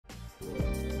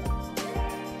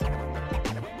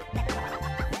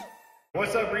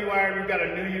What's up, Rewired? We've got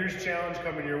a New Year's challenge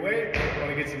coming your way. I want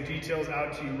to get some details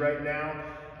out to you right now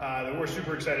that we're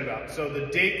super excited about. So the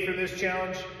date for this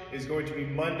challenge is going to be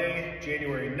Monday,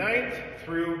 January 9th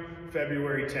through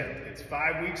February 10th. It's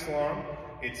 5 weeks long.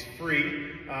 It's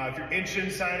free. If you're interested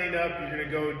in signing up, you're going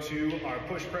to go to our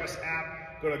Push Press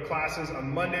app, go to classes on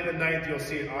Monday the 9th. You'll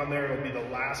see it on there. It'll be the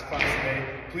last class of the day.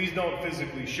 Please don't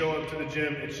physically show up to the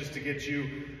gym. It's just to get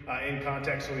you in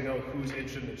contact so we know who's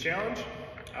interested in the challenge.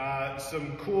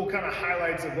 Some cool kind of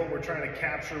highlights of what we're trying to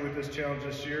capture with this challenge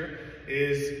this year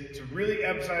is to really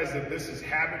emphasize that this is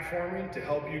habit forming to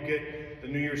help you get the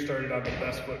new year started on the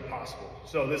best foot possible.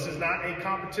 So this is not a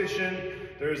competition.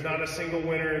 There is not a single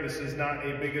winner. This is not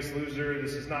a biggest loser.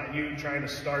 This is not you trying to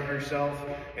starve yourself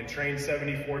and train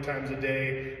 74 times a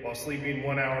day while sleeping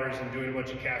 1 hour and doing a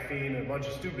bunch of caffeine and a bunch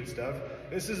of stupid stuff.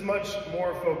 This is much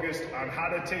more focused on how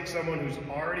to take someone who's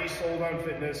already sold on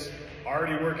fitness,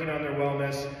 already working on their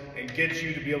wellness, and get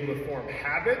you to be able to form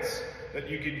habits that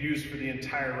you could use for the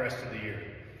entire rest of the year.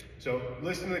 So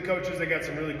listen to the coaches. They got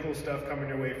some really cool stuff coming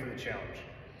your way for the challenge.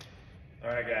 All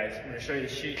right, guys, I'm going to show you the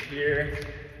sheet here.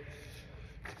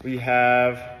 We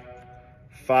have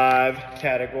 5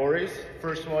 categories.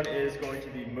 First one is going to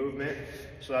be movement.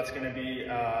 So that's going to be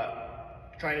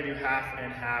trying to do half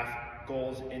and half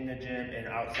goals in the gym and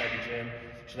outside the gym.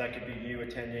 So that could be you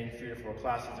attending 3 to 4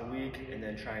 classes a week and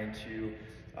then trying to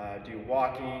do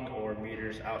walking or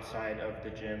meters outside of the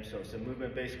gym. So some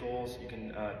movement-based goals. You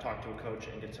can talk to a coach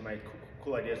and get some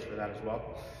cool ideas for that as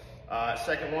well.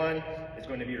 Second one is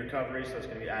going to be recovery. So it's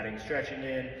going to be adding stretching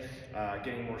in,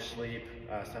 getting more sleep,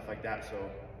 stuff like that. So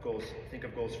goals, think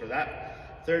of goals for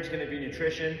that. Third is going to be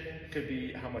nutrition. Could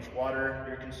be how much water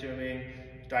you're consuming,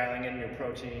 dialing in your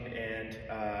protein, and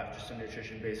just some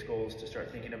nutrition-based goals to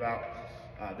start thinking about.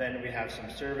 Then we have some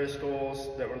service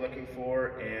goals that we're looking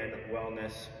for and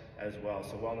wellness as well.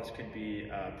 So wellness could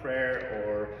be prayer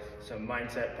or some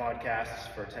mindset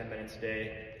podcasts for 10 minutes a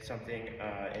day, something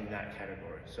in that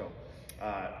category. So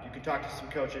you can talk to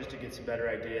some coaches to get some better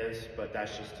ideas, but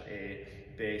that's just a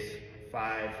base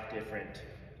 5 different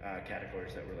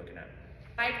categories that we're looking at.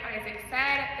 Like Isaac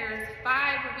said, there's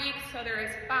 5 weeks, so there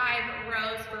is 5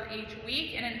 rows for each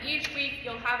week, and in each week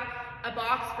you'll have a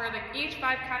box for each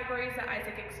 5 categories that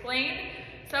Isaac explained.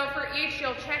 So for each,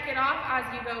 you'll check it off as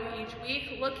you go each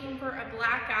week, looking for a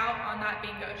blackout on that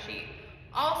bingo sheet.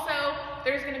 Also,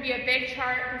 there's going to be a big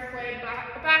chart displayed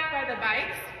back by the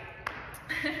bikes,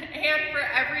 and for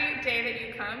every day that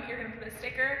you come, you're going to put a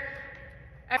sticker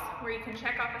where you can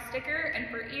check off a sticker, and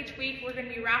for each week we're going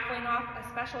to be raffling off a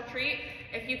special treat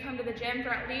if you come to the gym for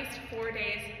at least 4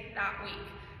 days that week.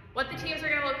 What the teams are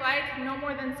going to look like, no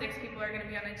more than 6 people are going to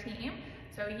be on a team.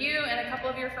 So you and a couple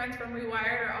of your friends from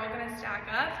Rewired are all going to stack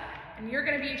up, and you're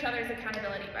going to be each other's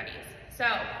accountability buddies. So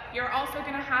you're also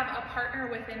going to have a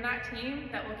partner within that team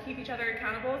that will keep each other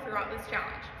accountable throughout this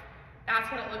challenge.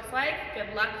 That's what it looks like.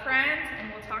 Good luck, friends,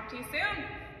 and we'll talk to you soon.